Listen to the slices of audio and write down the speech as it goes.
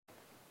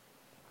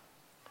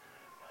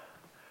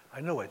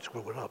I knew I'd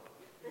screw it up.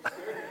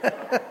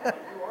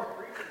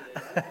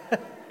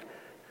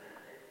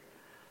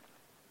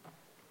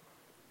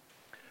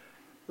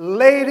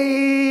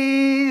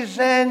 Ladies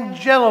and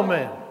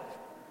gentlemen,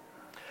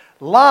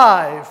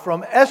 live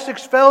from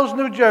Essex Fells,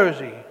 New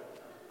Jersey,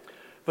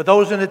 for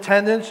those in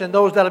attendance and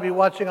those that will be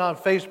watching on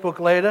Facebook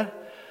later,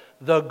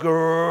 the greatest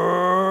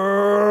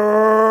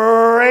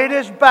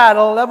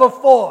battle ever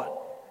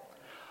fought.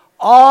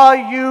 Are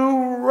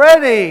you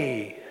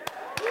ready?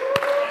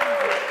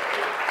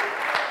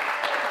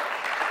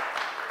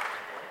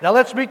 Now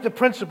let's meet the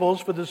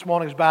principals for this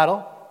morning's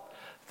battle.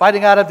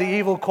 Fighting out of the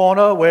evil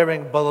corner,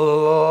 wearing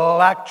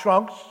black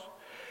trunks.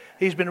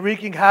 He's been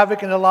wreaking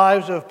havoc in the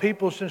lives of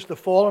people since the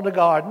fall in the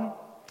garden.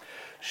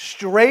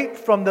 Straight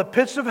from the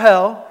pits of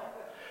hell,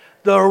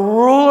 the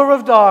ruler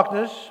of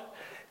darkness,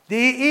 the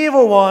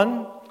evil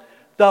one,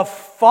 the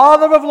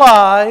father of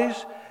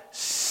lies,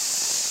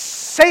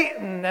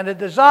 Satan and the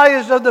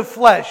desires of the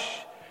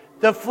flesh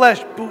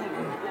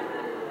Putin.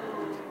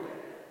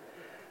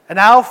 And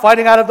now,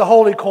 fighting out of the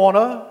holy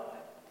corner,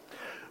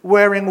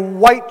 wearing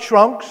white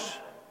trunks,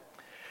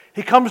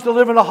 he comes to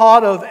live in the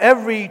heart of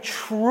every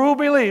true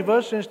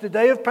believer since the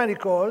day of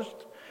Pentecost,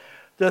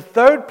 the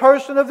third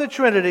person of the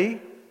Trinity,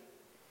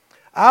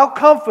 our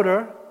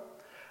comforter,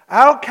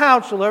 our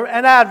counselor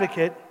and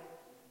advocate,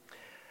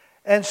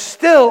 and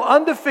still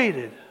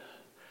undefeated,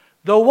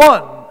 the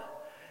one,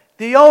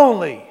 the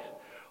only,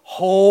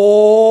 Holy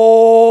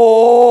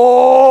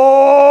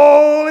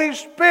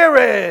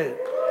Spirit.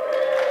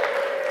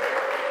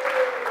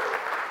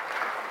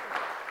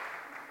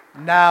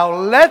 Now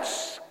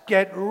let's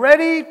get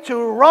ready to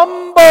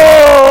rumble.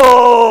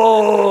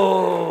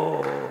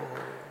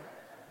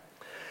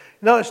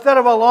 No, instead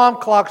of alarm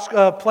clocks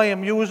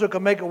playing music or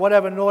making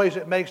whatever noise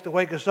it makes to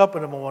wake us up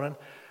in the morning,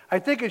 I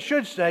think it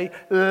should say,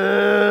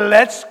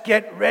 let's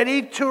get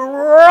ready to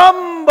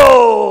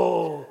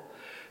rumble.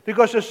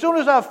 Because as soon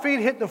as our feet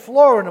hit the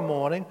floor in the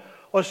morning,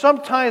 or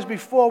sometimes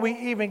before we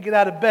even get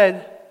out of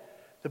bed,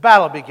 the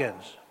battle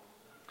begins.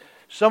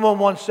 Someone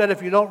once said,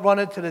 if you don't run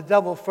into the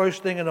devil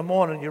first thing in the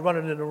morning, you're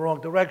running in the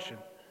wrong direction.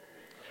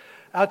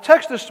 Our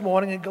text this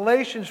morning in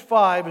Galatians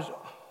 5 is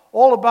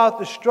all about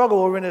the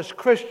struggle we're in as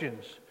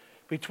Christians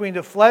between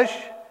the flesh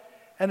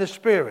and the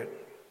spirit.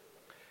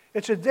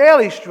 It's a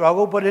daily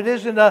struggle, but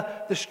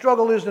the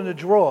struggle isn't a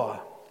draw.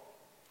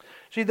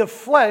 See, the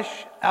flesh,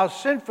 our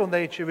sinful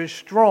nature, is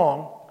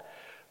strong,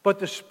 but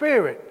the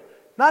spirit,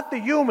 not the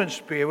human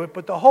spirit,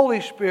 but the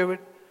Holy Spirit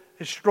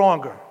is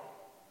stronger.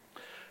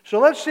 So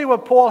let's see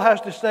what Paul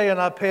has to say in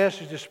our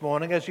passage this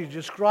morning as he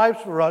describes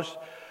for us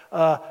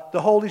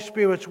the Holy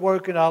Spirit's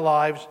work in our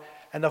lives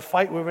and the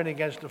fight we're in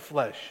against the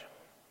flesh.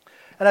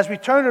 And as we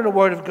turn to the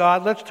Word of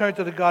God, let's turn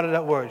to the God of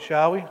that Word,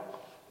 shall we?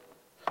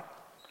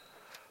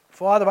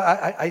 Father,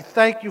 I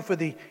thank you for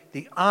the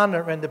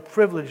honor and the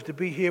privilege to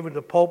be here in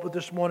the pulpit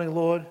this morning,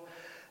 Lord.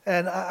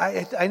 And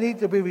I need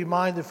to be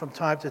reminded from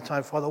time to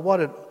time, Father, what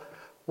an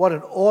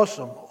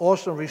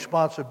awesome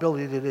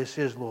responsibility that this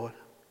is, Lord.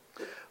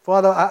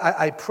 Father,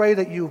 I pray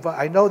that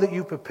I know that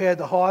you've prepared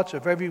the hearts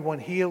of everyone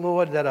here,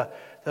 Lord, that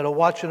are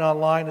watching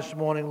online this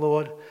morning,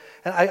 Lord.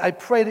 And I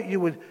pray that you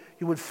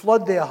would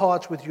flood their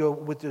hearts with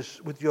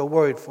your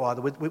word,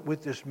 Father,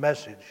 with this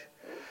message.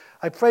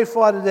 I pray,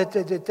 Father,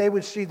 that they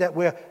would see that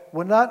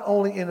we're not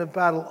only in a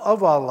battle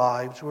of our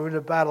lives, we're in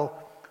a battle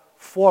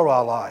for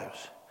our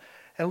lives.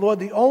 And Lord,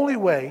 the only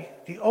way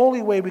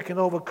we can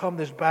overcome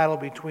this battle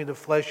between the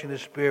flesh and the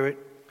spirit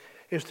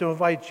is to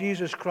invite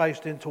Jesus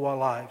Christ into our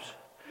lives.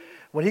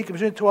 When he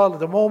comes into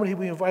the moment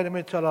we invite him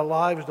into our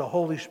lives, the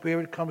Holy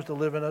Spirit comes to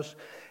live in us,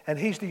 and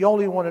he's the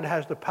only one that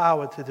has the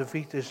power to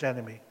defeat this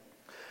enemy.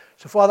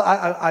 So, Father,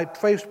 I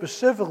pray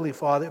specifically,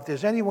 Father, if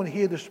there's anyone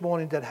here this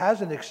morning that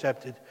hasn't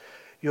accepted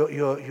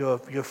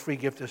your free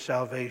gift of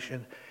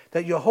salvation,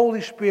 that your Holy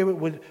Spirit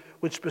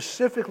would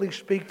specifically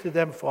speak to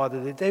them,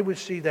 Father, that they would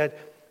see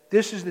that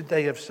this is the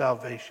day of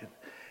salvation.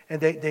 And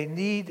they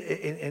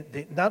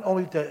need not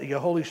only your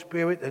Holy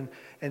Spirit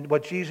and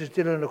what Jesus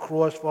did on the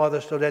cross,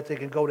 Father, so that they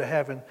can go to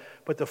heaven,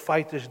 but to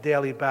fight this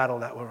daily battle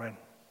that we're in.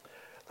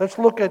 Let's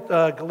look at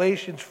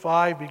Galatians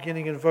 5,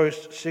 beginning in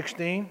verse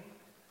 16.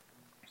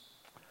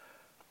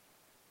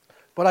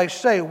 But I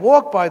say,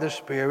 walk by the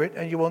Spirit,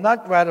 and you will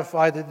not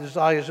gratify the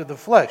desires of the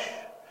flesh.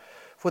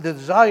 For the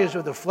desires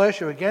of the flesh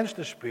are against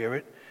the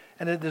Spirit,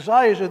 and the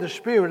desires of the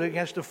Spirit are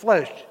against the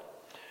flesh.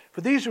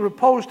 For these are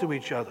opposed to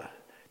each other,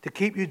 to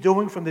keep you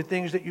doing from the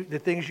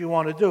things you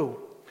want to do.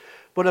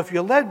 But if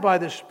you're led by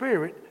the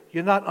Spirit,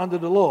 you're not under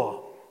the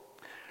law.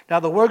 Now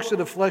the works of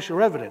the flesh are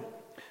evident: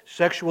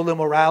 sexual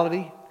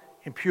immorality,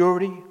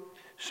 impurity,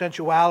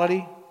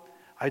 sensuality,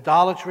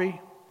 idolatry,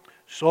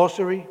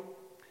 sorcery,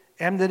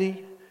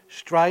 enmity,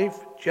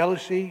 strife,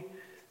 jealousy,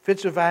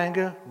 fits of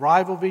anger,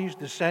 rivalries,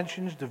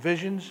 dissensions,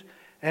 divisions,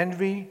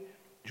 envy,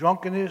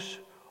 drunkenness,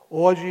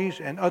 orgies,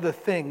 and other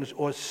things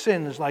or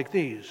sins like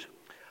these.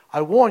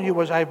 I warn you,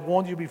 as I've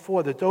warned you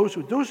before, that those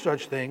who do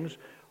such things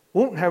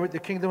won't inherit the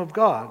kingdom of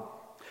God.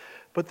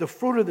 But the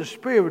fruit of the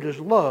Spirit is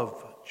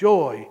love,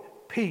 joy,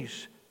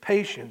 peace,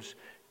 patience,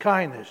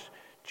 kindness,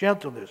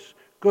 gentleness,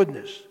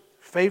 goodness,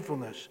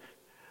 faithfulness,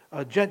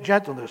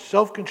 gentleness,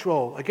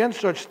 self-control.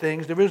 Against such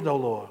things there is no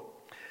law.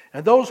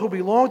 And those who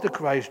belong to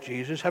Christ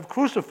Jesus have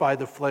crucified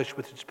the flesh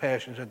with its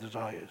passions and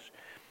desires.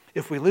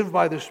 If we live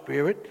by the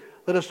Spirit,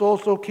 let us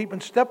also keep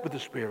in step with the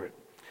Spirit.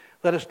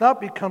 Let us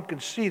not become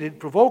conceited,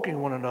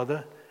 provoking one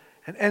another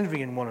and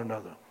envying one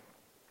another.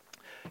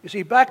 You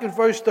see, back in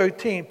verse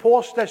 13,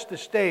 Paul sets the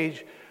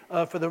stage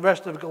for the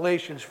rest of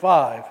Galatians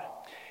 5.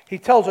 He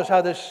tells us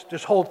how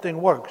this whole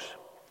thing works.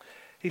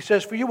 He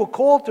says, "For you were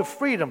called to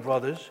freedom,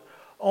 brothers,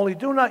 only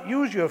do not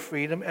use your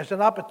freedom as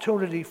an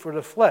opportunity for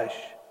the flesh,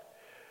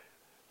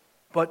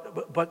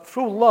 but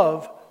through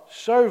love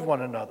serve one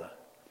another."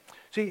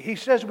 See, he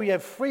says we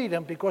have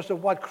freedom because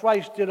of what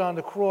Christ did on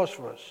the cross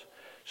for us.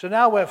 So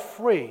now we're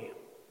free.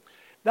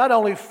 Not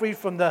only free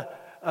from the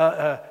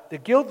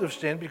guilt of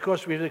sin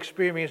because we've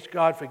experienced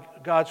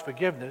God's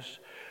forgiveness,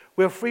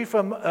 we're free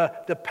from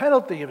the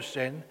penalty of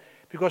sin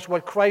because of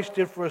what Christ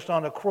did for us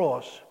on the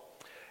cross.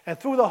 And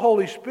through the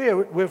Holy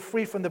Spirit, we're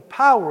free from the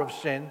power of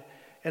sin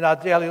in our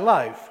daily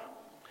life.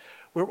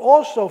 We're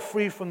also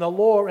free from the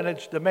law and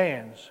its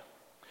demands.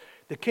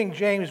 The King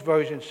James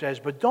Version says,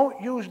 "But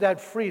don't use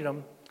that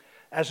freedom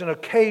as an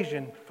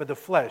occasion for the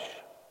flesh."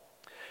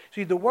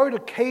 See, the word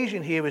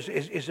occasion here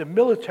is a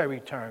military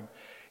term.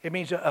 It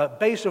means a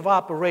base of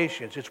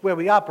operations. It's where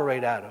we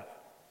operate out of.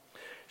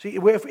 See,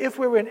 if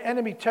we're in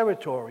enemy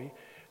territory,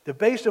 the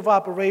base of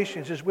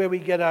operations is where we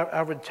get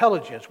our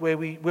intelligence, where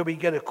we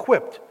get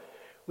equipped,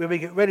 where we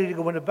get ready to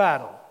go into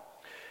battle.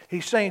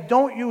 He's saying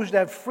don't use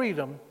that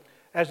freedom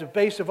as a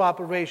base of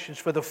operations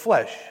for the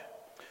flesh.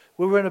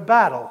 We're in a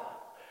battle,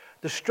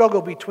 the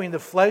struggle between the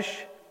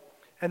flesh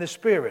and the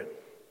spirit.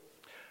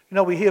 You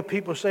know, we hear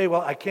people say,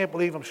 "Well, I can't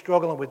believe I'm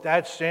struggling with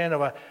that sin,"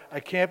 or "I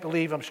can't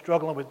believe I'm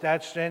struggling with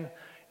that sin."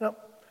 You know,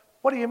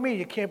 what do you mean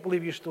you can't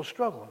believe you're still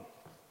struggling?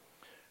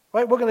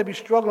 Right? We're going to be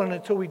struggling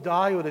until we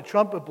die or the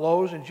trumpet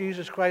blows and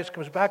Jesus Christ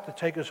comes back to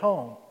take us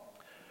home.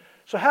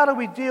 So how do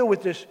we deal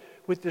with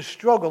this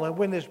struggle and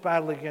win this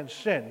battle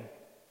against sin?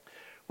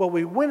 Well,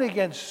 we win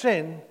against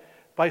sin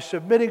by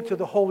submitting to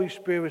the Holy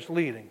Spirit's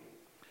leading.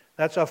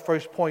 That's our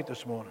first point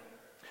this morning.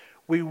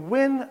 We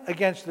win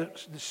against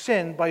the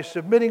sin by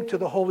submitting to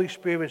the Holy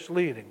Spirit's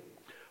leading.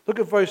 Look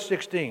at verse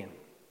 16.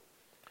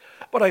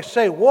 "But I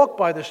say, walk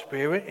by the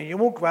Spirit, and you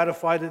won't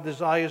gratify the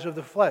desires of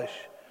the flesh.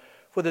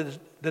 For the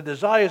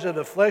desires of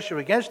the flesh are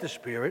against the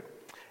Spirit,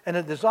 and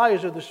the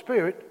desires of the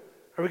Spirit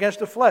are against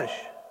the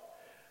flesh.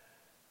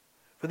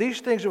 For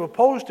these things are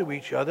opposed to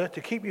each other to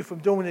keep you from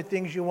doing the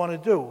things you want to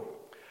do.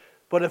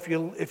 But if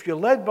you're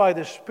led by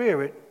the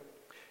Spirit,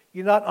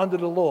 you're not under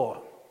the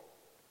law."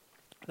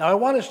 Now, I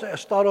want to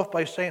start off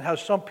by saying how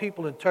some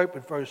people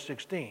interpret verse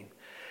 16.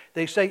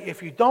 They say,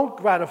 if you don't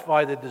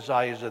gratify the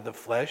desires of the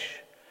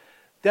flesh,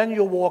 then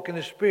you'll walk in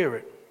the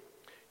Spirit.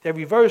 They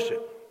reverse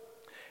it.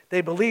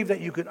 They believe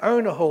that you can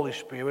earn the Holy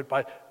Spirit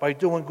by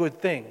doing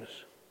good things.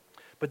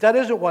 But that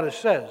isn't what it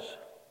says.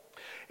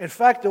 In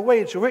fact, the way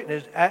it's written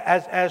is,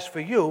 as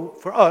for you,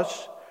 for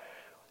us,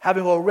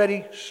 having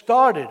already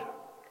started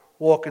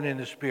walking in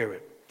the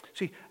Spirit.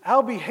 See,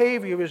 our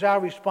behavior is our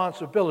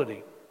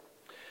responsibility.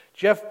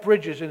 Jeff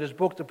Bridges, in his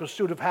book, The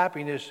Pursuit of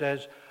Happiness,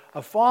 says,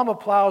 "A farmer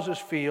plows his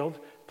field,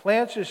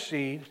 plants his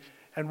seed,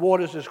 and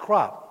waters his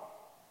crop.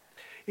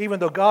 Even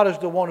though God is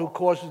the one who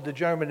causes the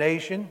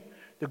germination,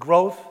 the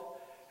growth,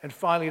 and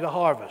finally the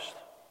harvest.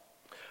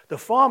 The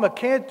farmer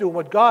can't do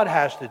what God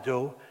has to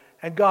do,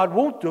 and God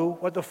won't do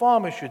what the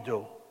farmer should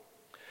do.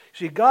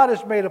 See, God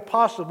has made it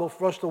possible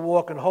for us to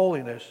walk in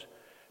holiness,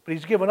 but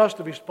He's given us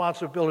the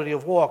responsibility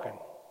of walking.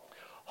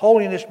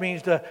 Holiness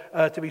means to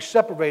be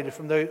separated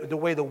from the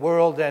way the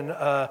world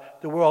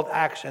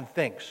acts and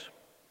thinks.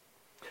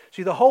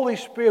 See, the Holy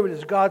Spirit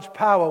is God's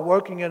power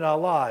working in our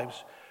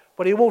lives,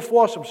 but He won't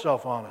force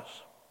Himself on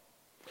us.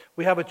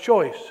 We have a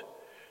choice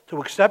to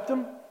accept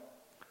Him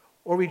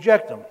or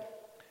reject Him.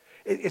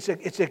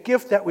 It's a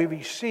gift that we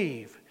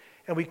receive,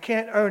 and we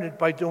can't earn it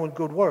by doing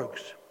good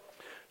works.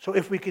 So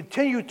if we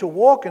continue to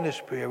walk in the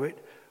Spirit,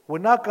 we're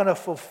not going to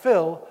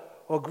fulfill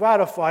or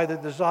gratify the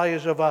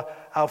desires of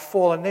our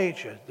fallen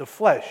nature, the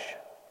flesh.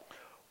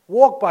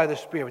 Walk by the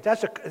Spirit.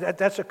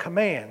 That's a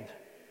command.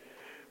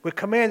 We're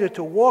commanded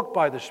to walk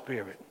by the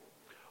Spirit.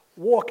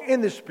 Walk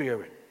in the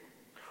Spirit.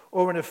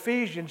 Or in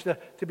Ephesians,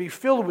 to be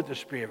filled with the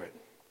Spirit.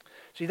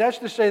 See, that's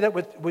to say that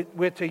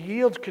we're to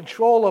yield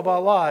control of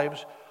our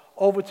lives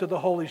over to the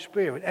Holy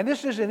Spirit. And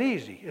this isn't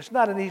easy. It's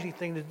not an easy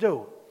thing to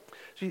do.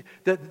 See,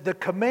 the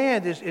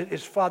command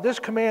this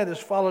command is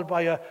followed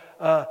by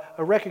a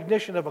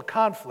recognition of a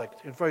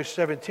conflict in verse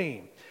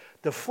 17.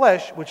 The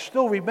flesh, which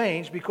still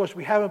remains because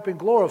we haven't been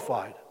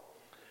glorified.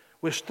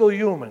 We're still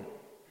human.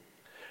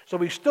 So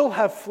we still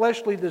have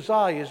fleshly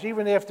desires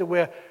even after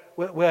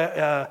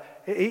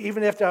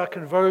even after our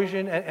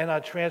conversion and our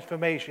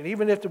transformation.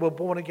 Even after we're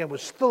born again, we're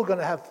still going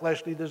to have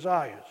fleshly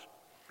desires.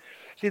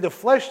 See, the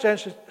flesh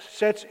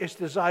sets its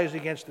desires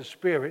against the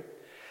Spirit,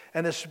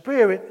 and the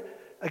Spirit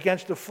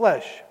against the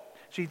flesh.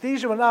 See,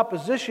 these are in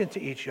opposition to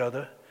each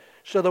other,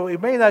 so that we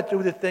may not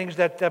do the things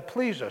that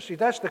please us. See,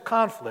 that's the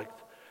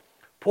conflict.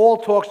 Paul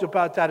talks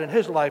about that in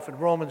his life in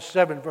Romans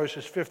 7,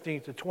 verses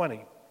 15 to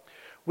 20.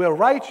 We're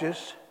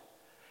righteous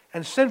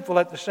and sinful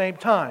at the same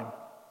time.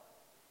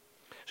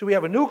 So we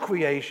have a new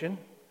creation,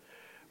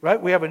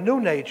 right? We have a new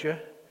nature.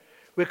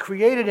 We're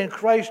created in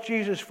Christ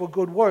Jesus for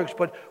good works,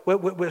 but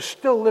we're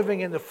still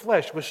living in the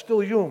flesh. We're still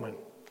human.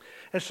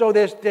 And so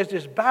there's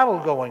this battle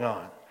going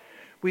on.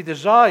 We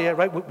desire,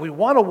 right? We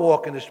want to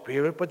walk in the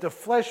Spirit, but the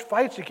flesh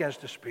fights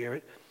against the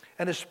Spirit,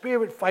 and the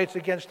Spirit fights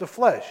against the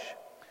flesh.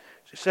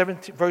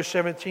 Verse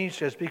 17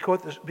 says,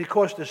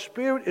 because the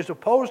Spirit is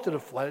opposed to the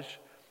flesh,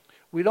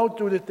 we don't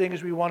do the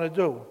things we want to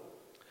do.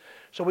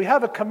 So we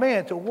have a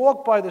command to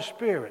walk by the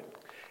Spirit.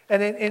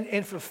 And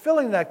in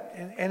fulfilling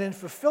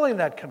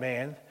that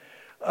command,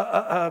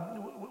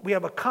 we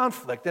have a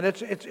conflict, and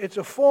it's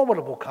a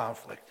formidable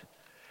conflict.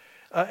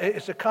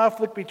 It's a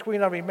conflict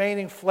between our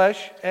remaining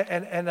flesh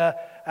and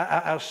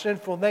our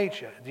sinful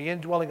nature, the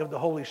indwelling of the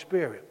Holy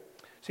Spirit.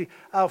 See,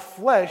 our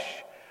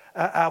flesh,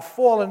 our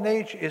fallen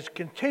nature is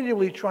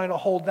continually trying to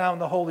hold down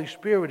the Holy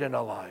Spirit in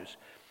our lives.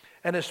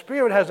 And the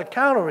Spirit has a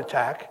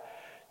counterattack,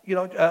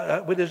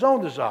 with his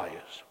own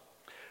desires.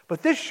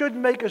 But this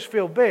shouldn't make us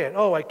feel bad.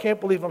 Oh, I can't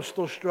believe I'm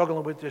still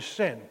struggling with this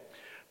sin.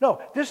 No,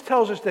 this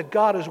tells us that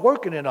God is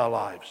working in our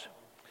lives.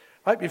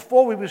 Right?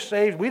 Before we were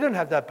saved, we didn't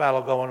have that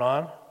battle going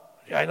on.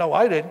 I know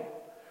I didn't.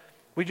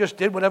 We just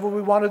did whatever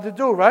we wanted to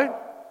do, right?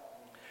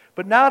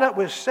 But now that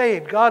we're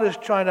saved, God is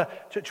trying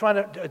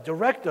to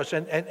direct us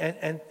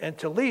and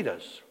to lead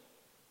us.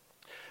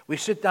 We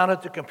sit down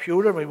at the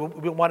computer and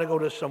we want to go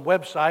to some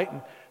website,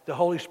 and the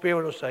Holy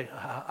Spirit will say,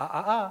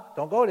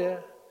 don't go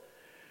there.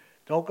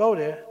 Don't go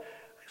there.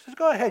 He says,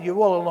 go ahead, you're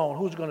all alone.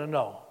 Who's going to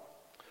know?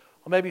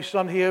 Or maybe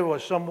some here or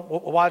some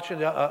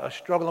watching are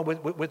struggling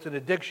with an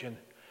addiction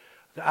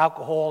to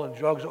alcohol and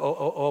drugs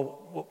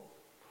or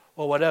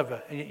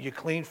whatever. And you're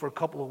clean for a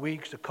couple of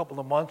weeks, a couple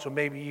of months, or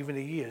maybe even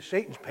a year.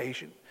 Satan's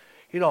patient.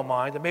 He don't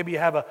mind. And maybe you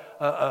have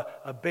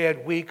a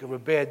bad week or a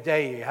bad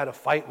day. You had a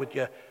fight with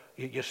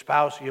your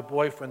spouse or your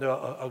boyfriend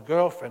or a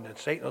girlfriend, and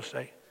Satan will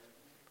say,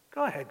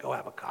 go ahead, go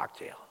have a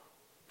cocktail.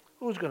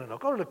 Who's going to know?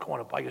 Go to the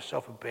corner, buy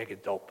yourself a bag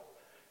of dope.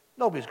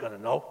 Nobody's going to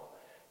know.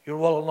 You're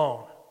all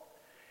alone.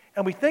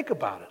 And we think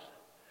about it.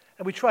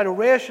 And we try to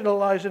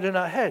rationalize it in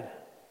our head.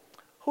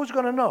 Who's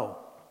going to know?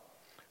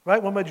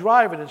 Right? When we're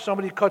driving and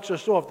somebody cuts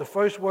us off, the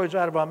first words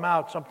out of our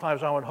mouth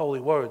sometimes aren't holy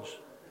words.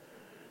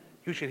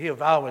 You should hear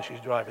Val when she's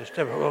driving. It's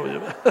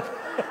terrible.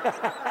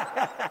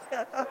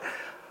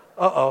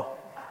 Uh-oh.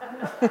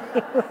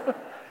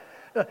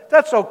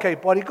 That's okay,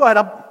 buddy. Go ahead.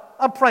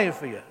 I'm praying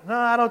for you. No,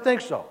 I don't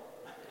think so.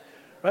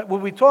 Right?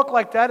 Would we talk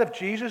like that if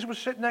Jesus was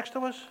sitting next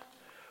to us?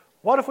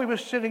 What if we were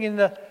sitting in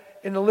the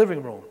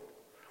living room?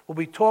 Would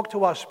we talk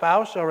to our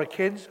spouse or our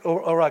kids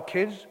or our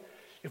kids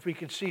if we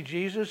could see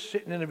Jesus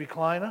sitting in the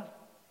recliner?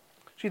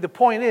 See, the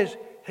point is,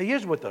 he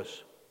is with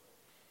us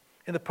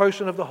in the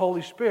person of the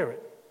Holy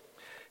Spirit.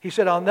 He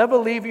said, I'll never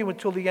leave you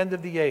until the end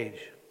of the age.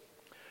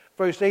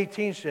 Verse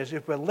 18 says,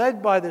 if we're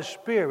led by the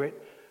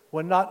Spirit,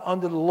 we're not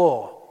under the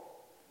law.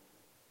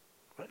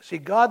 See,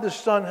 God the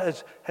Son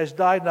has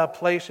died in our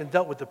place and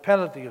dealt with the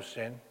penalty of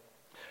sin.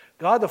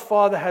 God the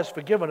Father has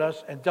forgiven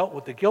us and dealt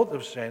with the guilt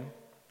of sin.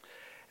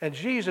 And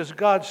Jesus,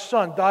 God's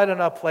Son, died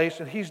in our place,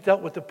 and he's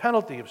dealt with the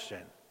penalty of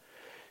sin.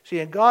 See,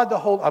 and God the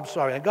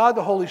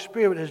Holy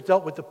Spirit has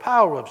dealt with the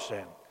power of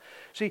sin.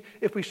 See,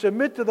 if we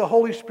submit to the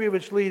Holy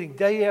Spirit's leading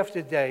day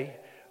after day,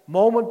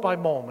 moment by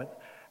moment,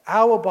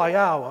 hour by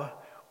hour,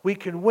 we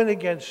can win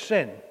against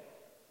sin.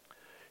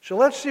 So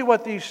let's see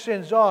what these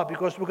sins are,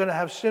 because we're going to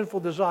have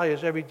sinful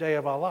desires every day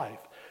of our life.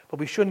 But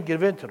we shouldn't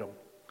give in to them.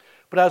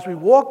 But as we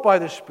walk by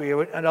the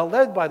Spirit and are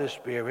led by the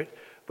Spirit,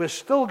 we're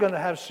still going to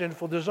have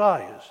sinful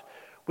desires.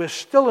 We're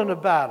still in a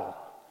battle.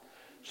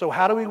 So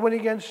how do we win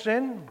against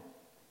sin?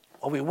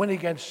 Well, we win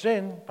against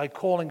sin by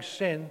calling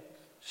sin,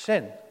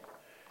 sin.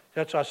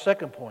 That's our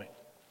second point.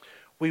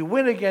 We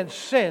win against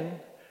sin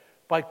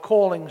by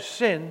calling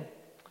sin,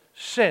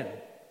 sin.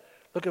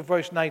 Look at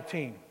verse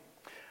 19.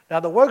 Now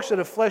the works of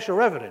the flesh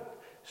are evident: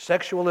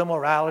 sexual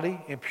immorality,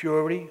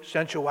 impurity,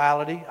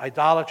 sensuality,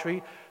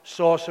 idolatry,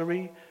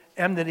 sorcery,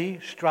 enmity,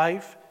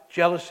 strife,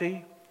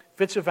 jealousy,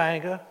 fits of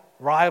anger,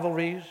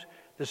 rivalries,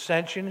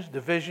 dissensions,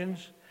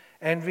 divisions,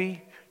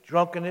 envy,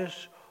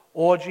 drunkenness,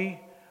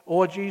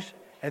 orgies,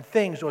 and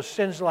things or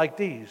sins like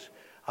these.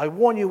 I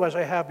warn you, as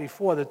I have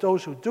before, that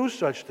those who do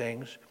such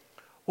things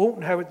won't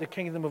inherit the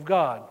kingdom of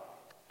God.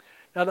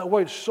 Now, that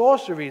word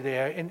sorcery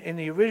there, in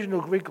the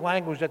original Greek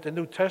language that the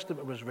New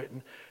Testament was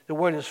written, the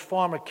word is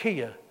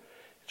pharmakia.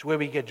 It's where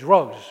we get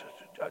drugs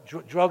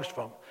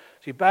from.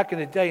 See, back in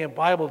the day, in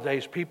Bible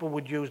days,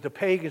 the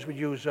pagans would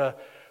use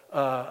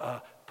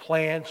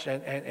plants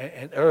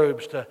and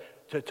herbs to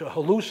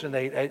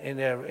hallucinate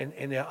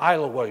in their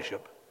idol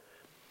worship.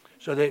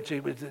 So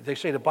they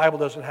say the Bible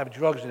doesn't have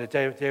drugs in it.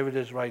 There it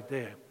is right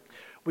there.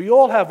 We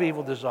all have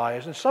evil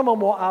desires, and some are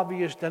more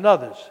obvious than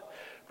others.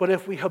 But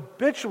if we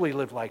habitually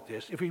live like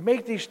this, if we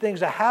make these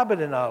things a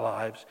habit in our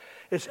lives,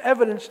 it's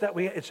evident that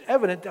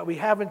we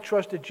haven't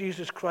trusted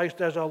Jesus Christ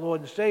as our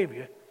Lord and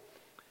Savior,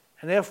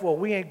 and therefore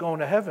we ain't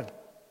going to heaven.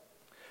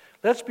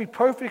 Let's be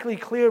perfectly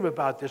clear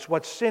about this,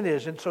 what sin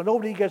is, and so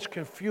nobody gets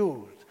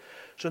confused,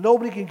 so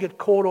nobody can get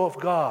caught off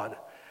guard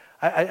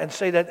and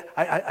say that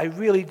I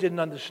really didn't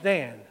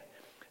understand.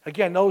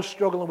 Again, those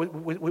struggling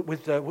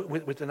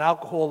with an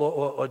alcohol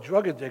or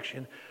drug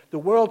addiction, the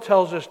world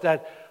tells us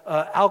that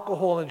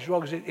alcohol and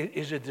drugs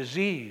is a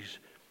disease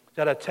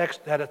that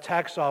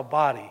attacks our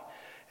body.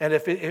 And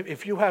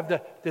if you have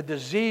the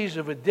disease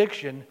of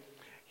addiction,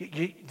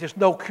 there's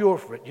no cure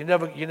for it. You're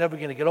never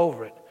going to get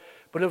over it.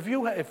 But if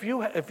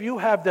you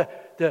have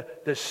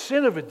the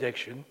sin of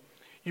addiction,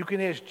 you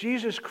can ask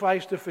Jesus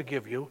Christ to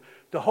forgive you.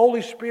 The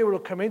Holy Spirit will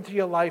come into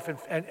your life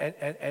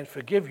and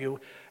forgive you.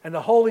 And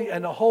the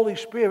Holy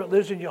Spirit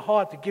lives in your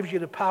heart that gives you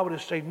the power to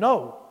say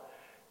no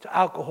to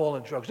alcohol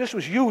and drugs. This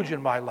was huge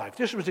in my life.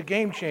 This was a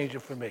game changer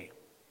for me.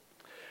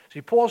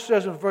 See, Paul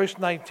says in verse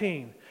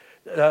 19,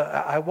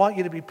 I want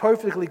you to be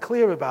perfectly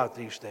clear about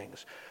these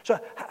things. So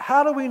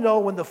how do we know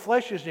when the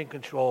flesh is in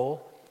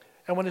control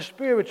and when the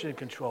Spirit's in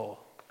control?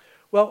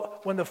 Well,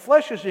 when the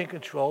flesh is in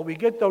control, we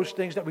get those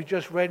things that we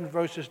just read in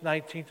verses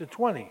 19 to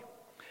 20.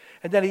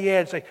 And then he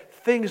adds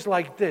things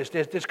like this.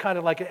 There's kind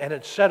of like an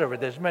et cetera.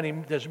 There's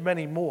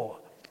many more.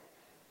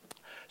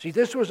 See,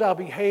 this was our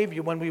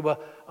behavior when we were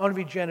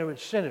unregenerate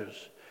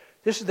sinners.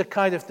 This is the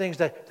kind of things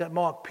that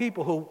mark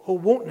people who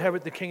won't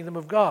inherit the kingdom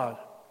of God.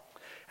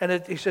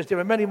 And he says there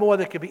are many more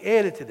that could be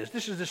added to this.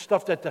 This is the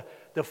stuff that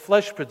the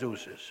flesh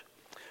produces.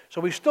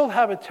 So we still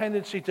have a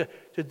tendency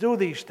to do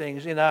these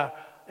things in our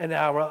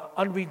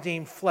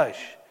unredeemed flesh.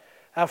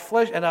 Our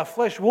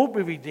flesh won't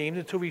be redeemed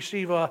until we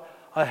receive a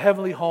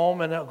heavenly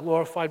home and our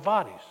glorified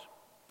bodies.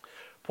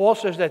 Paul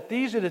says that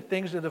these are the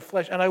things of the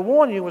flesh. And I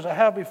warn you, as I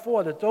have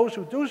before, that those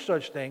who do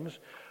such things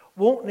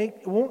won't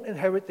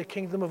inherit the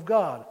kingdom of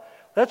God.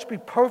 Let's be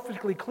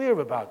perfectly clear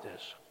about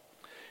this.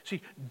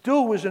 See,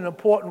 do is an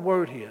important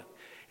word here.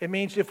 It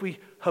means if we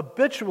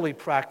habitually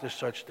practice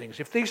such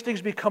things, if these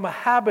things become a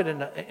habit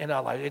in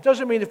our life. It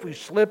doesn't mean if we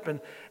slip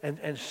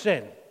and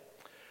sin.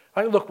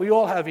 Right? Look, we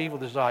all have evil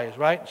desires,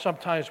 right?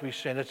 Sometimes we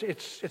sin.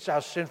 It's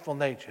our sinful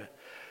nature.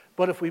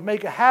 But if we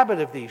make a habit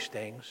of these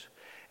things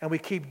and we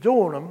keep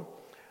doing them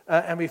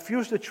and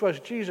refuse to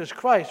trust Jesus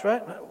Christ,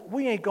 right,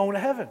 we ain't going to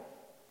heaven.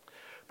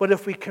 But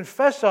if we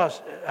confess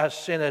our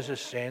sin as a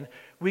sin,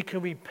 we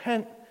can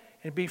repent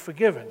and be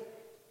forgiven.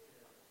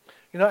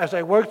 You know, as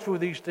I worked through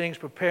these things,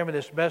 preparing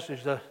this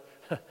message, the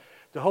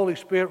Holy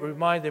Spirit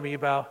reminded me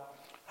about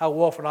how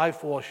often I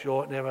fall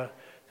short, and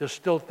there's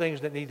still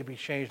things that need to be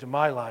changed in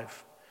my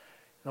life.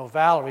 You know,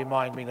 Val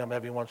reminds me of them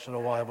every once in a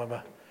while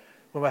when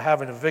we're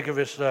having a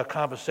vigorous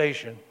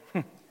conversation.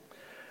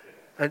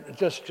 And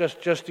just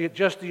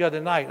the other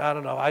night, I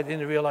don't know, I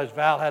didn't realize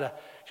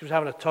she was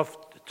having a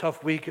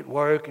tough week at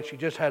work, and she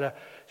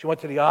went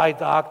to the eye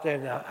doctor,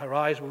 and her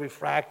eyes were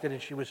refracted,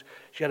 and she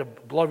had a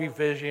blurry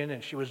vision,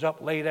 and she was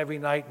up late every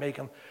night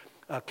making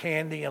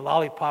candy and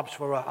lollipops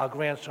for our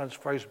grandson's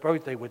first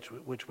birthday, which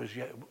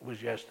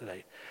was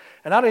yesterday.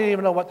 And I didn't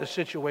even know what the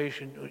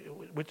situation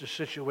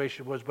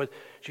was, but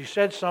she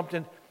said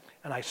something,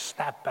 and I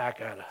snapped back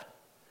at her.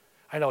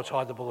 I know it's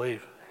hard to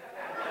believe.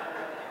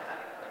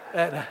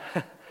 and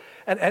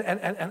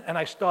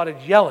I started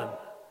yelling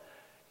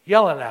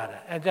at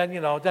her. And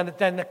then,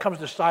 then there comes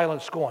the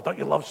silent scorn. Don't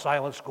you love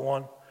silent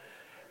scorn?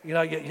 You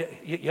know,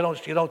 you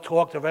don't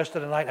talk the rest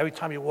of the night. Every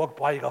time you walk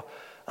by, you go,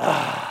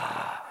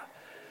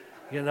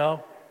 you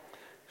know.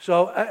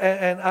 So,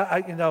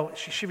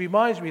 she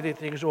reminds me of these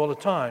things all the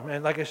time.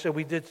 And like I said,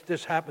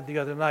 this happened the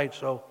other night.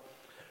 So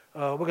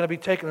we're going to be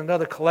taking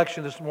another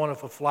collection this morning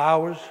for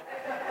flowers.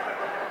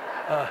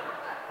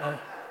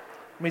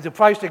 The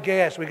price of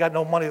gas, we got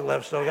no money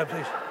left, so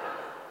please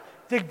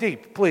dig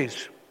deep,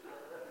 please.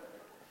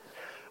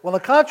 Well,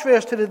 the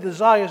contrast to the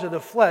desires of the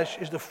flesh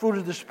is the fruit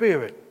of the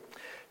Spirit.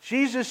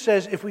 Jesus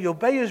says if we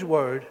obey His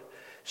word,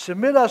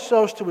 submit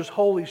ourselves to His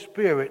Holy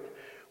Spirit,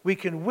 we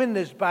can win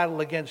this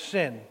battle against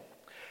sin.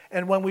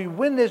 And when we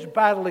win this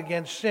battle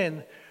against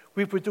sin,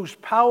 we produce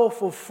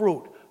powerful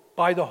fruit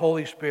by the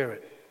Holy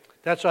Spirit.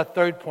 That's our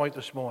third point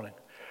this morning.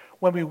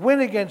 When we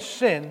win against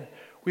sin,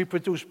 we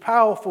produce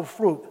powerful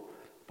fruit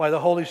by the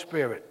Holy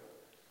Spirit.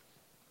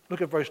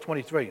 Look at verse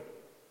 23.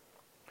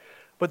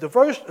 But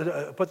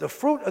the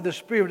fruit of the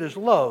Spirit is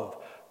love,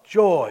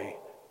 joy,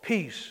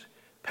 peace,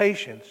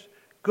 patience,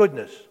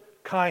 goodness,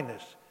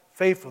 kindness,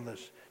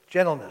 faithfulness,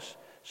 gentleness,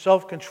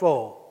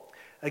 self-control.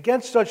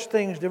 Against such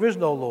things there is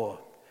no law.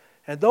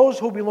 And those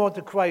who belong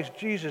to Christ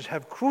Jesus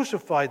have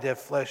crucified their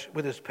flesh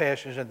with its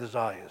passions and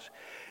desires.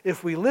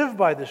 If we live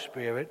by the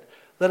Spirit,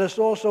 let us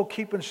also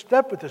keep in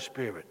step with the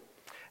Spirit.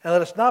 And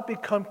let us not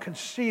become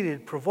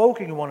conceited,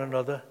 provoking one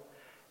another,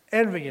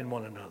 envying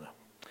one another.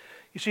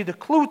 You see, the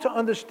clue to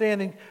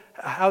understanding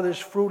how this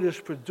fruit is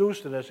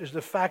produced in us is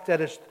the fact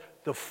that it's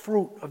the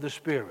fruit of the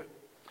Spirit.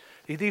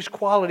 These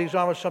qualities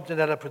aren't something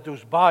that are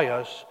produced by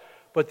us,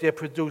 but they're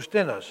produced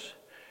in us.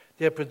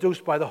 They're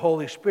produced by the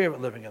Holy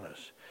Spirit living in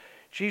us.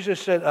 Jesus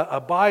said,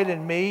 abide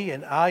in me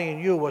and I in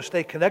you, or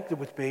stay connected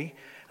with me,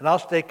 and I'll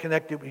stay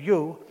connected with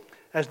you.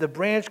 As the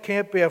branch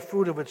can't bear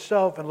fruit of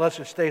itself unless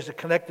it stays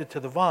connected to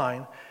the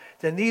vine,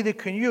 then neither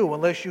can you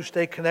unless you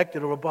stay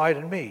connected or abide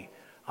in me.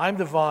 I'm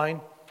the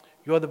vine,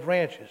 you're the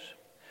branches.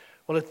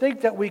 Well, to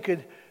think that we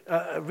could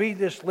read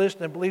this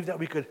list and believe that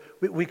we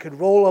could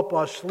roll up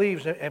our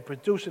sleeves and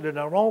produce it in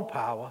our own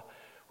power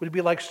would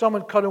be like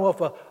someone cutting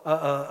off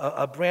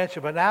a branch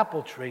of an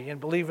apple tree and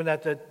believing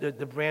that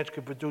the branch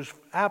could produce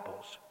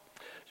apples.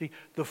 See,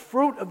 the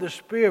fruit of the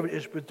Spirit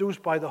is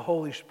produced by the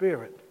Holy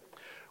Spirit.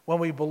 When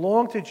we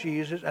belong to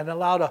Jesus and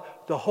allow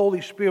the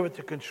Holy Spirit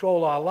to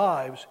control our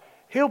lives,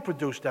 He'll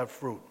produce that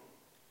fruit.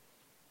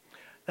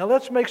 Now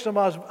let's make some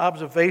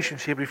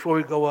observations here before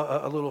we go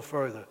a little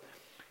further.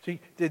 See,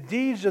 the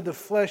deeds of the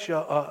flesh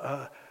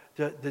are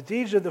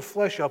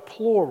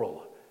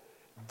plural.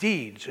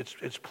 Deeds,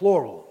 it's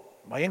plural.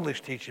 My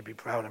English teacher would be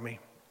proud of me.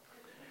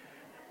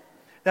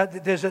 Now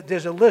there's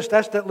a list.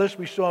 That's that list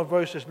we saw in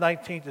verses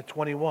 19 to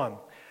 21.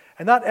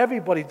 And not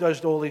everybody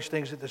does all these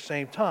things at the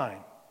same time.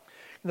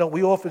 You know,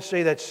 we often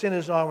say that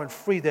sinners aren't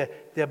free.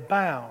 They're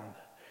bound.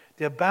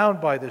 They're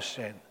bound by this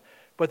sin.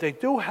 But they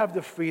do have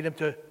the freedom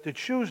to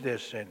choose their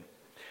sin.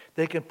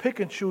 They can pick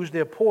and choose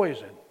their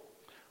poison.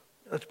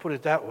 Let's put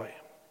it that way.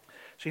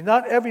 See,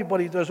 not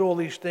everybody does all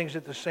these things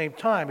at the same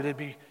time. It'd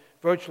be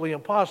virtually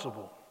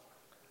impossible.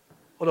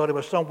 Although there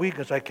were some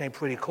weekends I came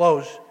pretty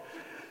close.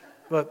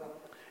 But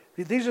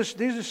these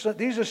are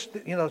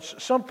you know,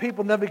 some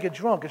people never get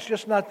drunk. It's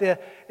just not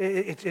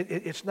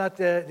it's not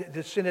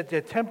the sin that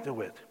they're tempted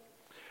with.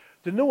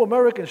 The New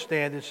American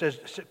Standard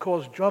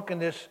calls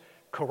drunkenness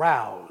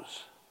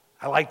carouse.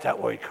 I like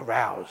that word,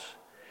 carouse.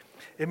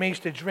 It means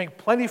to drink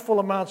plentiful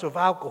amounts of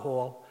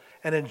alcohol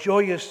and enjoy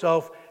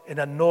yourself in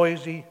a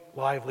noisy,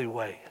 lively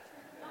way.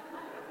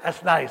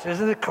 That's nice,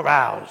 isn't it?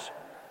 Carouse.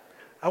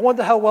 I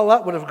wonder how well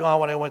that would have gone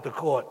when I went to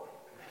court.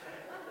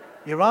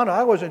 Your Honor,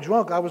 I wasn't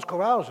drunk, I was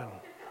carousing.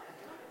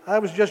 I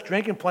was just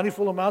drinking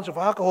plentiful amounts of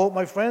alcohol with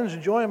my friends,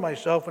 enjoying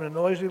myself in a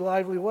noisy,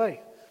 lively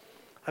way.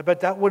 I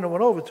bet that wouldn't have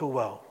went over too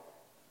well.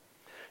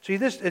 See,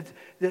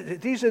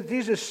 these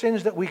are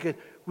sins that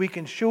we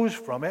can choose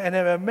from, and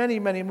there are many,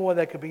 many more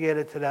that could be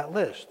added to that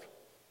list.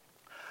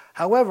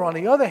 However, on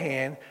the other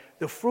hand,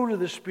 the fruit of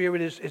the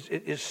Spirit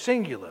is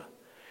singular.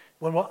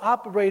 When we're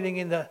operating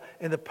in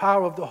the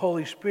power of the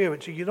Holy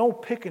Spirit, so you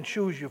don't pick and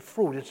choose your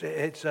fruit.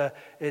 It's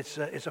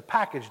a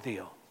package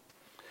deal.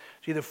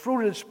 See, the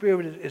fruit of the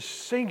Spirit is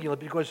singular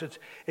because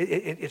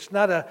it's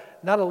not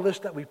a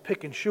list that we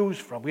pick and choose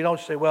from. We don't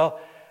say,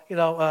 well, you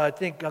know, I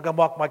think I'm going to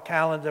mark my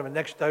calendar, and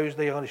next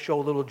Thursday I'm going to show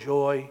a little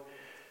joy.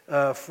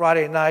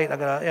 Friday night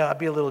I'll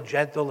be a little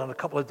gentle, and a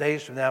couple of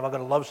days from now I'm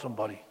going to love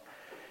somebody.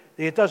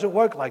 It doesn't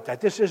work like that.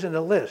 This isn't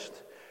a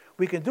list.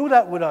 We can do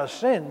that with our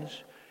sins.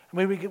 I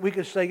mean, we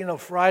could say, you know,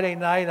 Friday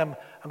night I'm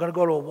going to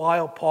go to a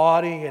wild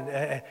party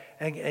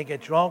and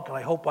get drunk, and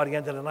I hope by the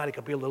end of the night it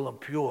could be a little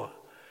impure.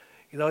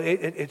 You know,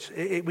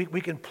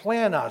 we can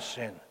plan our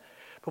sin,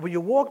 but when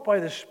you walk by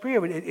the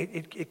Spirit,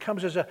 it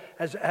comes as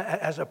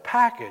a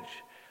package.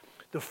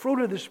 The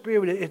fruit of the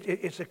Spirit,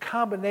 it's a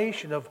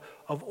combination of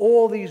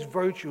all these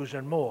virtues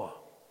and more.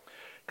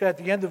 At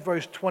the end of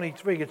verse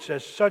 23, it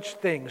says, such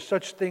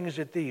things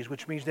as these,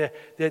 which means there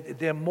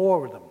are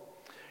more of them.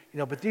 You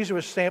know, but these are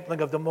a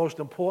sampling of the most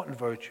important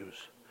virtues.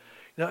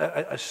 You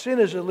know, a sin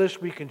is a list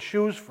we can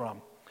choose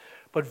from,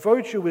 but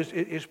virtue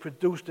is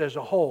produced as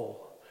a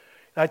whole.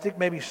 And I think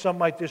maybe some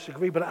might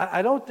disagree, but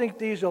I don't think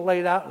these are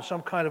laid out in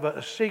some kind of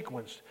a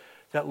sequence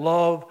that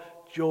love,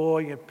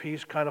 joy, and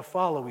peace kind of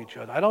follow each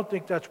other. I don't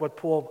think that's what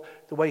Paul,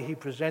 the way he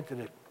presented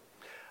it.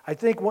 I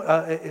think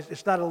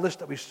it's not a list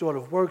that we sort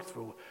of work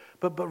through,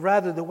 but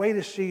rather the way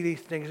to see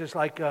these things is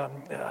like a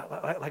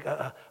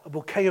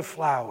bouquet of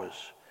flowers.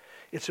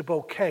 It's a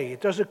bouquet. It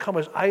doesn't come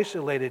as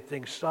isolated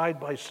things side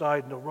by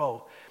side in a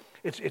row.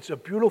 It's a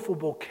beautiful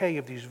bouquet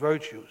of these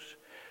virtues.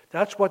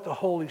 That's what the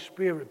Holy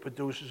Spirit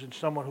produces in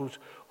someone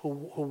who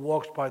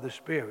walks by the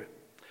Spirit.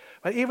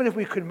 But even if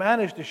we could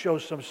manage to show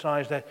some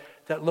signs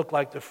that look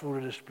like the fruit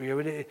of the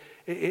Spirit,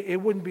 it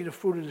wouldn't be the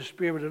fruit of the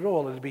Spirit at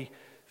all. It would be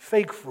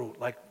fake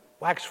fruit, like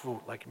wax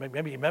fruit. Like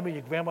remember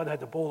your grandmother had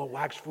the bowl of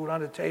wax fruit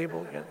on the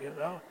table, you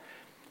know?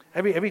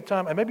 Every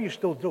time, and maybe you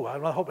still do.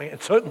 I'm not hoping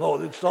it's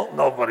insult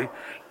nobody.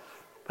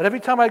 But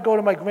every time I go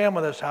to my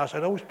grandmother's house,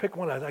 I'd always pick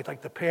one. I'd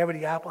like the pear of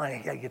the apple,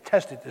 and you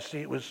test it to see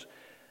it was,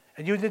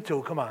 and you did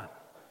too, come on.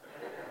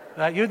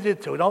 You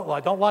did too, don't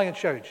lie. Don't lie in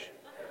church.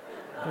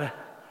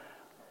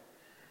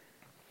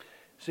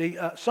 See,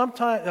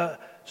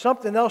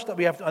 something else that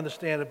we have to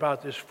understand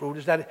about this fruit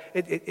is that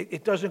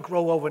it doesn't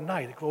grow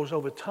overnight. It grows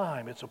over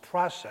time. It's a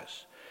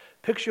process.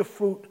 Picture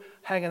fruit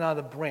hanging on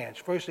the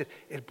branch. First,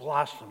 it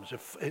blossoms.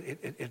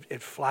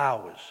 It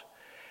flowers.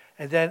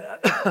 And then,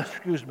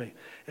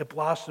 it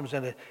blossoms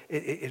and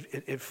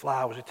it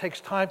flowers. It takes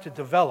time to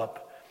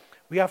develop.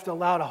 We have to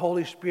allow the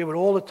Holy Spirit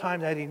all the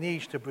time that He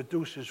needs to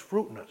produce His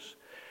fruitness.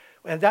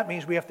 And that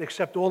means we have to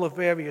accept all the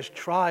various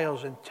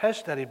trials and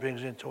tests that He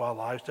brings into our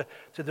lives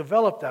to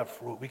develop that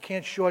fruit. We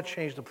can't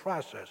shortchange the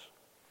process.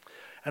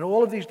 And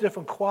all of these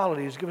different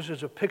qualities give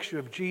us a picture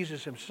of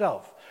Jesus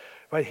Himself.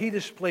 Right? He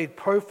displayed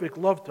perfect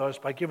love to us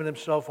by giving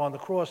Himself on the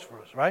cross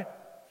for us, right?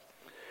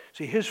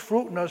 See, this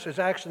fruit in us is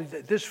actually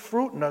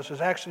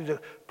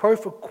the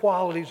perfect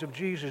qualities of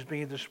Jesus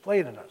being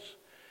displayed in us.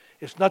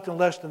 It's nothing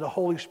less than the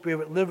Holy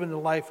Spirit living the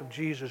life of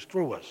Jesus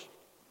through us.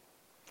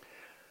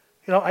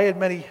 You know, I had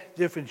many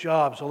different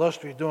jobs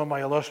during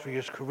my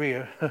illustrious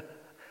career.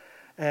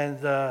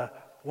 And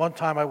one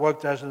time I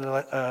worked as an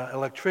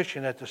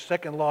electrician at the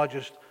second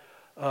largest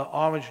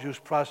orange juice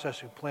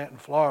processing plant in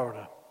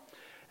Florida.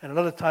 And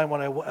another time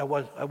when I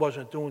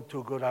wasn't doing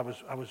too good, I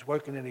was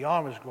working in the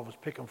orange grove, was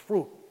picking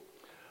fruit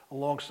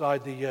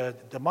alongside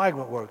the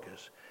migrant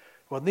workers.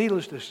 Well,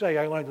 needless to say,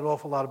 I learned an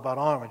awful lot about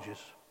oranges.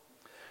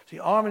 See,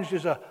 orange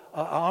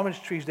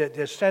trees,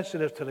 they're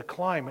sensitive to the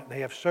climate, and they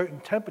have certain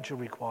temperature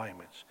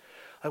requirements.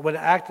 Like when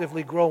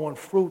actively growing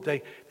fruit,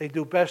 they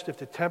do best if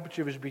the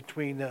temperature is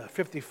between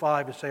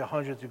 55 and, say,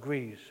 100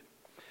 degrees.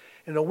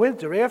 In the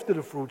winter, after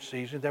the fruit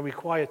season, they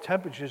require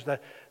temperatures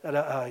that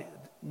are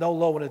no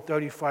lower than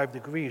 35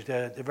 degrees.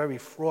 They're very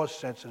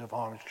frost-sensitive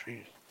orange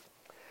trees.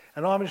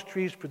 And orange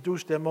trees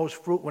produce their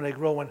most fruit when they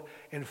grow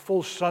in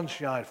full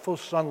sunshine, full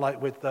sunlight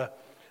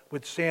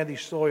with sandy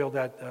soil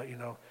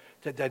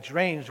that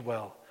drains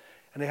well.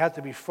 And they have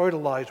to be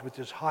fertilized with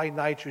this high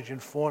nitrogen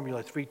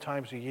formula 3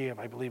 times a year.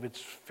 I believe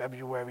it's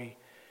February,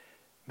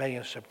 May,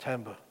 and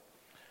September.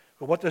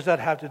 But what does that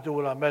have to do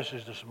with our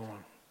message this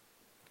morning?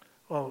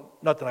 Well,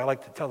 not that I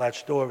like to tell that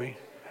story.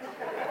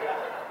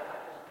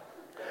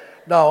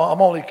 No,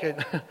 I'm only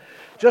kidding.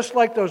 Just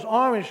like those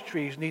orange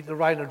trees need the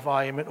right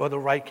environment or the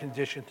right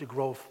condition to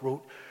grow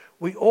fruit,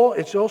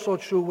 it's also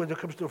true when it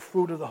comes to the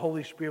fruit of the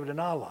Holy Spirit in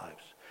our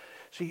lives.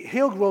 See,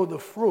 He'll grow the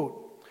fruit,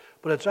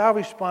 but it's our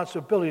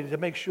responsibility to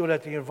make sure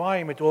that the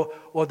environment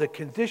or the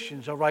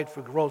conditions are right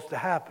for growth to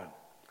happen.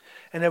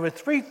 And there are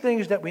 3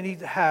 things that we need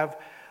to have,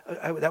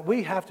 that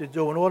we have to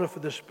do in order for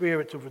the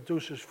Spirit to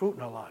produce His fruit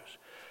in our lives.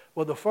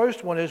 Well, the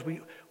first one is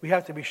we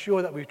have to be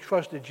sure that we've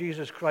trusted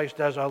Jesus Christ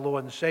as our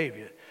Lord and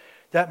Savior.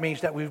 That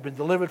means that we've been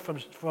delivered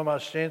from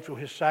our sin through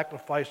His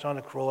sacrifice on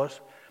the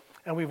cross,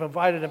 and we've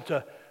invited Him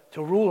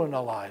to rule in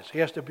our lives. He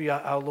has to be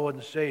our Lord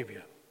and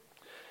Savior.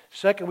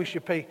 Second, we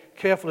should pay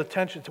careful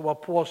attention to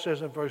what Paul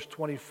says in verse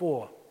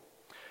 24.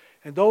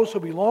 And those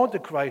who belong to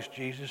Christ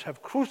Jesus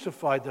have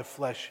crucified the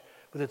flesh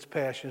with its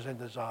passions and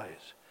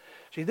desires.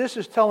 See, this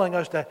is telling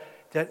us that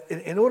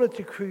in order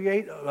to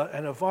create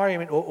an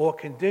environment or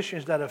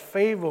conditions that are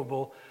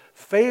favorable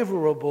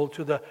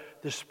to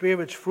the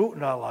Spirit's fruit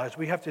in our lives,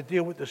 we have to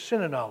deal with the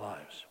sin in our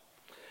lives.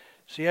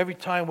 See, every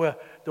time where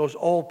those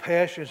old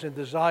passions and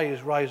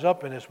desires rise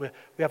up in us, we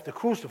have to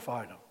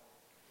crucify them.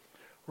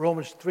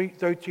 Romans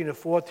 3:13 and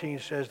 14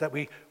 says that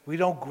we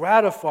don't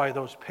gratify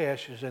those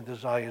passions and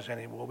desires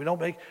anymore.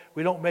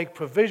 We don't make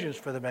provisions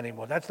for them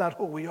anymore. That's not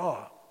who we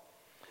are.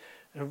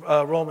 In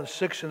Romans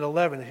 6 and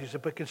 11, he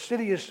said, but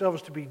consider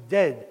yourselves to be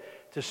dead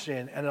to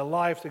sin and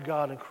alive to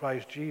God in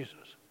Christ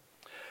Jesus.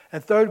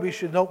 And third, we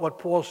should note what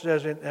Paul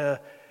says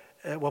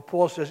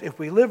if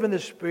we live in the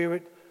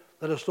Spirit,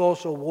 let us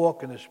also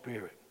walk in the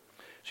Spirit.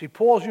 See,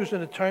 Paul's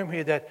using a term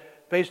here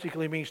that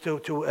basically means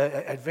to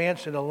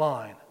advance in a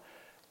line.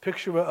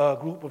 Picture a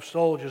group of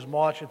soldiers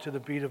marching to the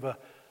beat of a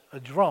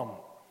drum.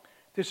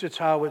 This is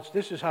how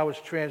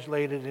it's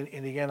translated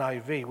in the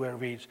NIV, where it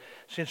reads,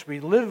 since we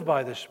live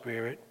by the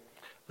Spirit,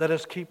 let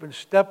us keep in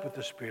step with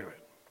the Spirit.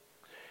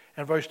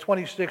 And verse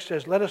 26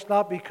 says, let us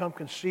not become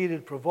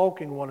conceited,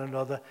 provoking one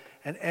another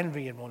and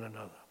envying one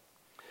another.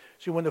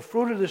 See, when the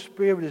fruit of the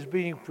Spirit is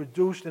being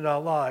produced in our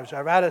lives,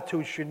 our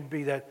attitude shouldn't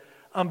be that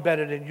I'm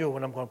better than you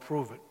and I'm going to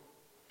prove it,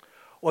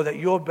 or that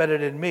you're better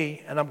than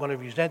me and I'm going to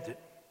resent it.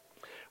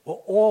 We're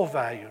all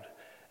valued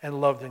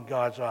and loved in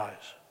God's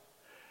eyes.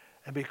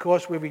 And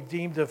because we're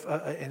redeemed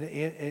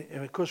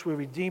because we're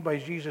redeemed by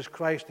Jesus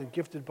Christ and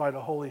gifted by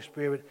the Holy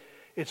Spirit,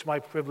 it's my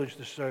privilege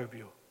to serve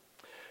you.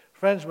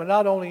 Friends, we're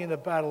not only in the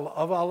battle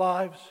of our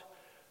lives,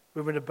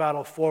 we're in the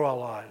battle for our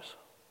lives.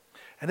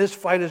 And this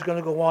fight is going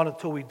to go on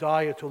until we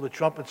die, until the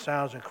trumpet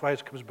sounds and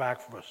Christ comes back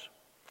for us.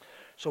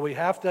 So we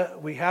have to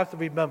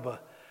remember,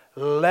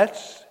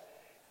 let's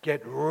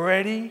get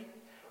ready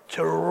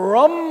to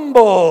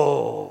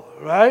rumble,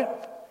 right?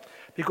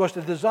 Because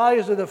the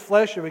desires of the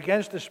flesh are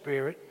against the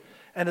Spirit,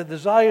 and the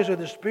desires of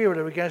the Spirit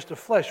are against the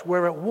flesh.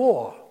 We're at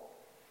war.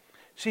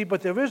 See,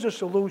 but there is a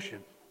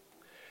solution.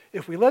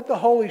 If we let the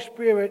Holy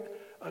Spirit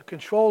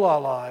control our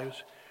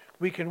lives,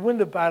 we can win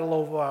the battle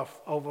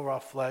over our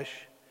flesh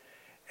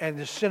and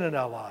the sin in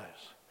our lives.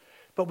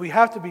 But we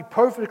have to be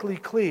perfectly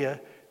clear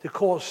to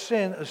call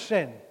sin a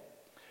sin.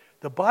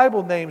 The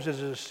Bible names it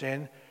as a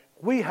sin.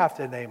 We have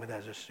to name it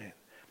as a sin.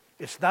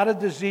 It's not a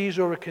disease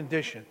or a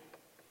condition.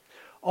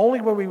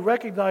 Only when we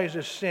recognize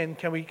a sin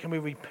can we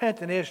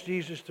repent and ask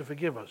Jesus to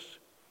forgive us.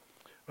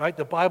 Right?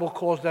 The Bible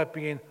calls that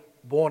being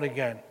born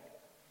again.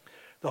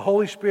 The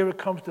Holy Spirit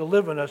comes to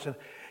live in us, and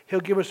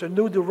He'll give us a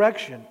new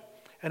direction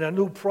and a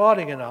new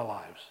prodding in our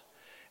lives.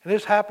 And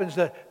this happens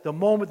the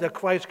moment that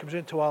Christ comes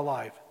into our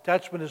life.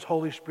 That's when His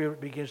Holy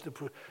Spirit begins to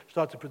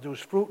start to produce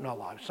fruit in our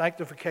lives.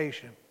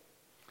 Sanctification.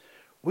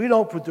 We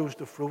don't produce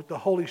the fruit. The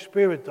Holy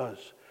Spirit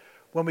does.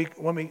 When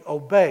we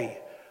obey,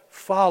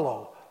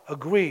 follow,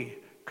 agree,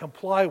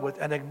 comply with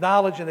and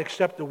acknowledge and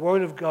accept the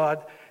Word of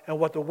God and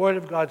what the Word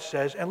of God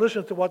says and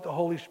listen to what the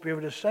Holy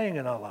Spirit is saying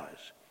in our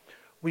lives.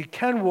 We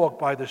can walk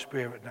by the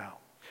Spirit now.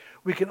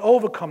 We can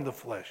overcome the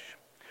flesh.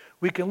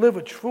 We can live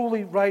a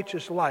truly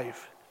righteous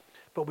life,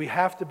 but we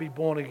have to be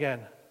born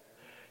again.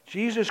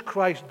 Jesus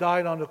Christ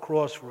died on the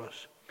cross for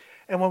us.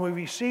 And when we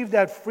receive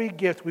that free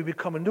gift, we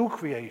become a new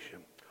creation.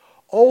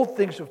 Old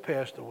things have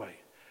passed away,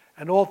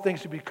 and all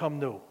things have become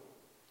new.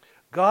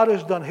 God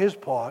has done his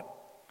part.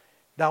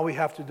 Now we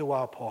have to do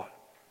our part.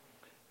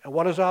 And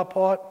what is our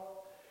part?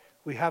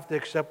 We have to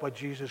accept what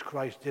Jesus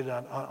Christ did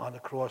on the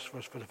cross for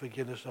us for the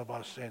forgiveness of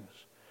our sins.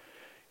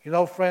 You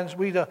know, friends,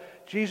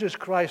 Jesus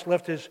Christ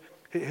left his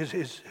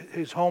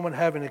home in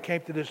heaven and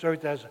came to this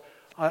earth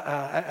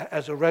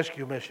as a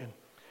rescue mission,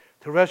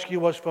 to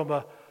rescue us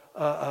from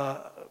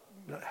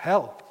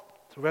hell,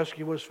 to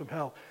rescue us from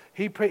hell.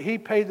 He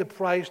paid the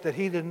price that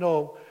he didn't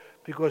know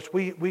because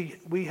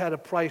we had a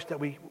price that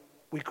we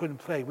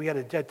couldn't pay. We had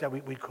a debt that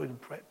we couldn't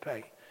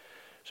pay.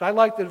 So I'd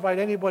like to invite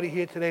anybody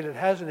here today that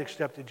hasn't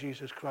accepted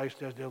Jesus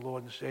Christ as their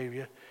Lord and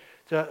Savior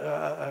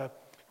to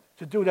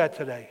do that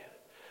today.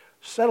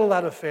 Settle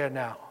that affair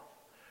now.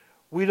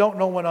 We don't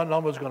know when our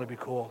number is going to be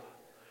called.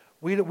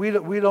 We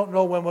don't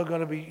know when we're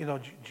going to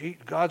be,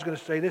 God's going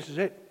to say, this is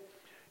it.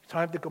 It's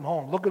time to come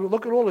home. Look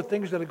at all the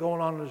things that are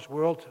going on in this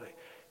world today.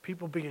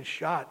 People being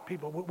shot. We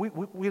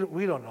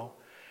don't know.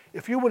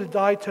 If you were to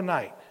die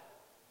tonight,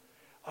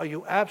 are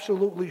you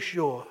absolutely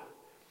sure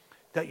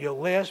that your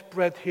last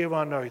breath here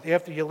on earth,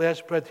 after your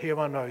last breath here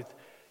on earth,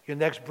 your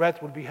next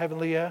breath would be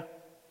heavenly air?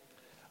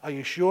 Are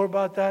you sure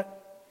about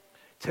that?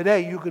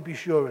 Today, you could be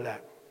sure of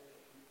that.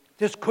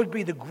 This could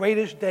be the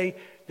greatest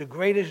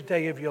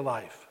day of your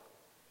life.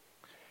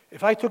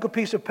 If I took a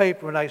piece of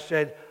paper and I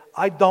said,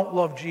 I don't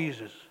love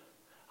Jesus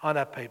on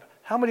that paper,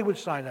 how many would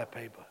sign that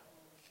paper?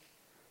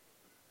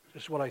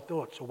 This is what I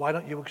thought. So why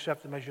don't you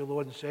accept him as your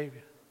Lord and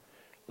Savior?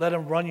 Let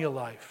him run your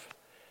life.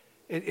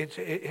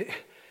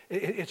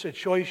 It's a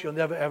choice you're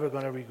never, ever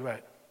going to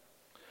regret.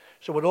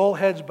 So with all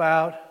heads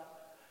bowed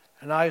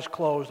and eyes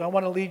closed, I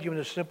want to lead you in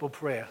a simple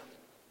prayer.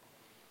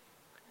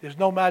 There's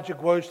no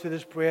magic words to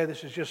this prayer.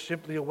 This is just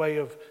simply a way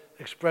of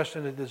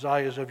expressing the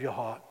desires of your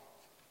heart.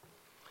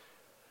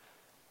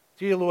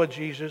 Dear Lord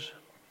Jesus,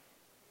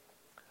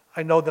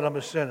 I know that I'm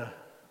a sinner,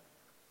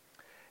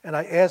 and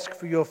I ask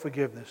for your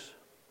forgiveness.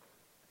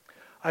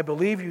 I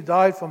believe you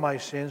died for my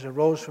sins and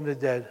rose from the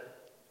dead.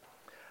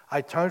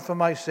 I turn from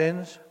my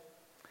sins,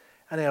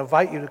 and I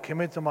invite you to come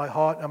into my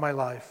heart and my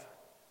life.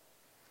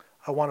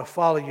 I want to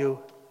follow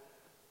you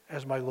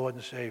as my Lord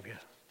and Savior.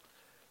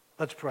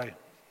 Let's pray.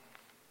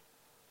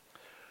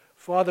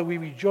 Father, we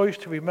rejoice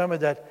to remember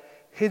that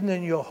hidden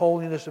in your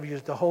holiness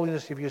the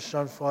holiness of your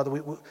Son, Father,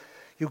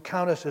 you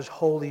count us as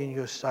holy in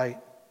your sight.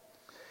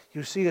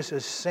 You see us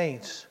as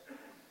saints,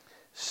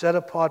 set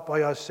apart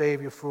by our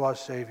Savior for our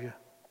Savior.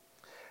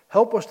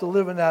 Help us to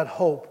live in that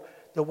hope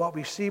that what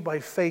we see by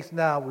faith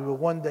now, we will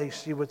one day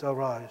see with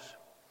our eyes.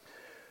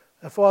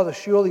 And Father,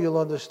 surely you'll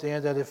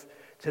understand that if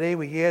today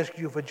we ask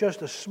you for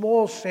just a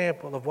small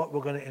sample of what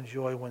we're going to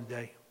enjoy one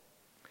day.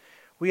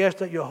 We ask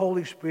that your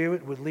Holy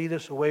Spirit would lead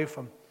us away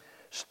from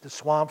the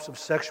swamps of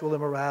sexual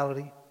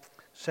immorality,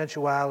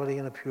 sensuality,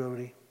 and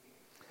impurity.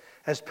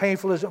 As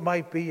painful as it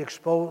might be,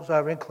 expose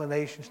our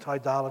inclinations to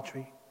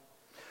idolatry.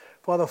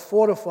 Father,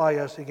 fortify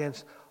us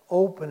against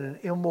open and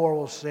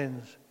immoral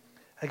sins,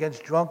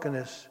 against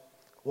drunkenness,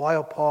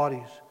 wild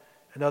parties,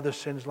 and other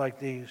sins like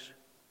these.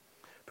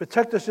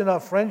 Protect us in our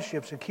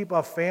friendships and keep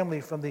our family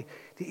from the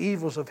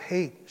evils of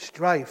hate,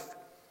 strife,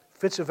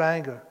 fits of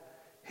anger,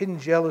 hidden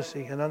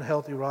jealousy, and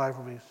unhealthy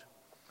rivalries.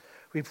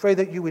 We pray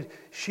that you would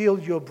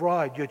shield your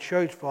bride, your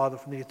church, Father,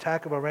 from the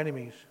attack of our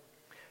enemies.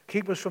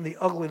 Keep us from the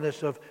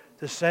ugliness of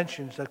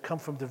dissensions that come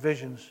from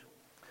divisions.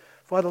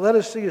 Father, let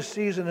us see a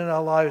season in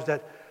our lives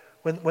that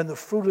when the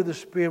fruit of the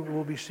Spirit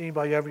will be seen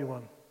by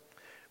everyone.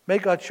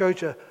 Make our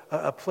church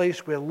a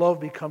place where love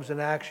becomes an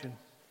action,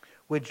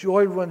 where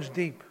joy runs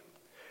deep,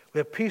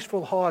 where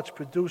peaceful hearts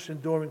produce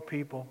enduring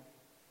people.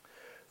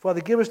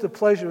 Father, give us the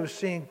pleasure of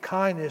seeing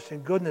kindness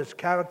and goodness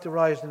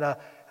characterized in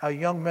our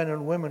young men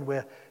and women,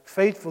 where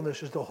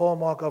faithfulness is the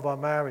hallmark of our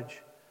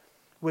marriage,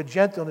 where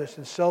gentleness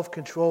and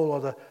self-control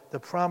are the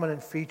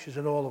prominent features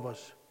in all of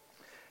us.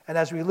 And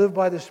as we live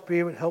by the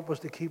Spirit, help us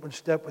to keep in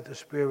step with the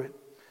Spirit,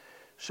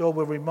 so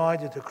we're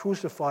reminded to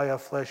crucify our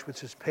flesh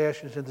with its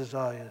passions and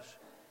desires.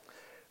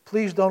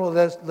 Please don't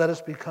let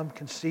us become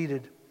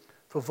conceited,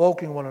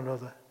 provoking one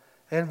another,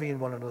 envying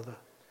one another.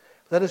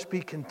 Let us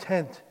be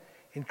content,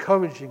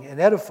 encouraging, and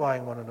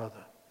edifying one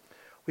another.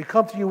 We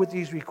come to you with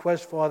these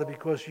requests, Father,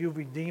 because you've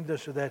redeemed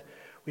us so that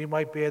we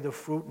might bear the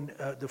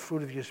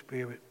fruit of your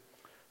Spirit.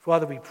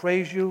 Father, we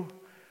praise you,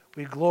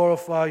 we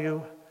glorify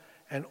you,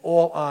 and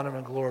all honor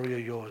and glory are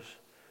yours.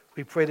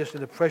 We pray this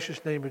in the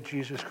precious name of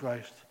Jesus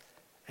Christ.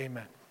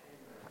 Amen.